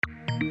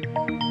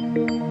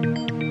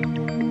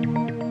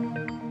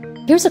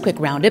Here's a quick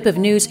roundup of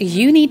news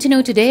you need to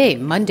know today,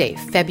 Monday,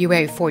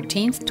 February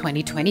 14th,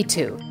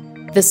 2022.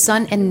 The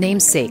son and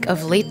namesake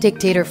of late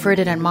dictator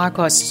Ferdinand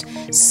Marcos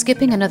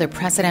skipping another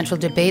presidential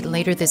debate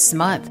later this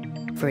month.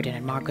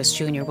 Ferdinand Marcos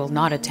Jr. will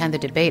not attend the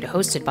debate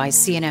hosted by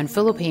CNN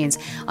Philippines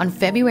on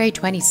February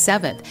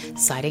 27th,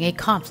 citing a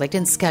conflict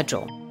in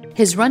schedule.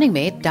 His running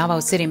mate,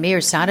 Davao City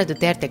Mayor Sara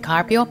Duterte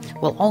Carpio,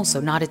 will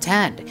also not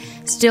attend.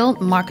 Still,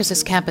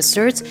 Marcos's camp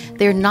asserts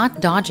they're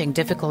not dodging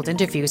difficult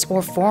interviews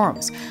or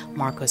forums.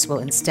 Marcos will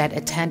instead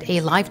attend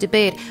a live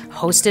debate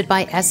hosted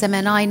by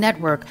SMNI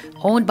Network,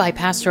 owned by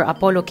Pastor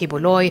Apollo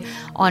Kibuloy,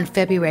 on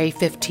February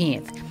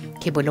 15th.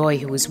 Kibuloy,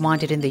 who is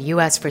wanted in the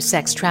U.S. for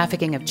sex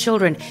trafficking of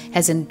children,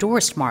 has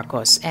endorsed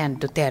Marcos and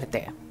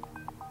Duterte.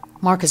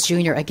 Marcos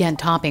Jr. again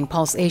topping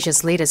Pulse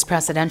Asia's latest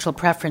presidential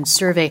preference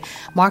survey.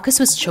 Marcos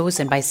was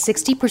chosen by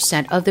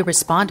 60% of the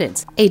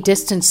respondents. A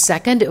distant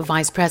second,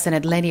 Vice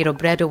President Leni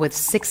Robredo with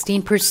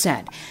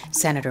 16%.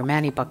 Senator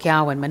Manny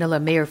Pacquiao and Manila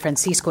Mayor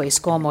Francisco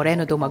Isko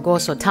Moreno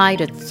Dumagoso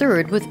tied at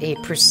third with 8%.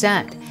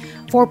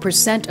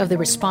 4% of the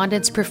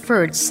respondents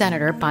preferred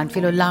Senator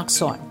Panfilo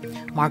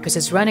Lacson.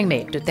 Marcos's running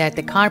mate,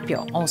 Duterte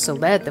Carpio, also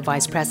led the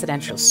vice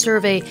presidential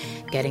survey,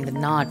 getting the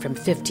nod from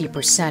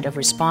 50% of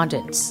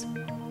respondents.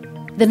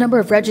 The number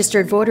of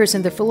registered voters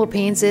in the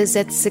Philippines is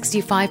at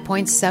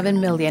 65.7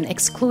 million,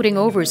 excluding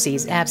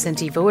overseas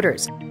absentee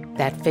voters.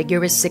 That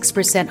figure is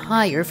 6%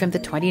 higher from the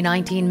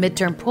 2019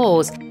 midterm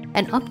polls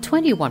and up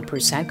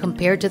 21%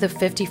 compared to the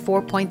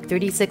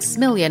 54.36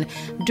 million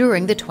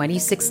during the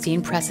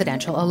 2016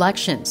 presidential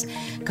elections.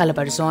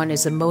 Calabarzon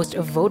is the most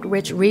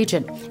vote-rich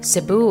region.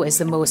 Cebu is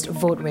the most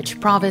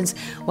vote-rich province,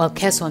 while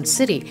Quezon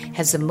City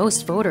has the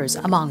most voters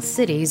among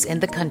cities in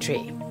the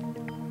country.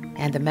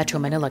 And the Metro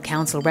Manila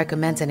Council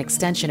recommends an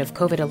extension of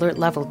COVID Alert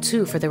Level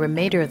 2 for the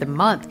remainder of the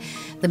month.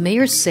 The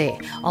mayors say,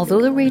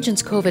 although the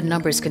region's COVID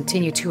numbers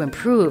continue to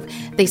improve,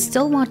 they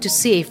still want to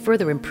see a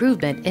further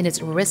improvement in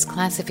its risk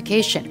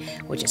classification,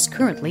 which is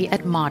currently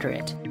at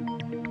moderate.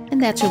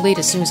 And that's your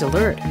latest news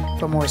alert.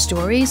 For more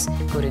stories,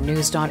 go to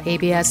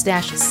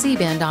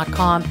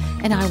news.abs-cbn.com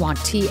and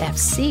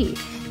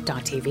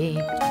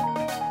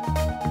iwanttfc.tv.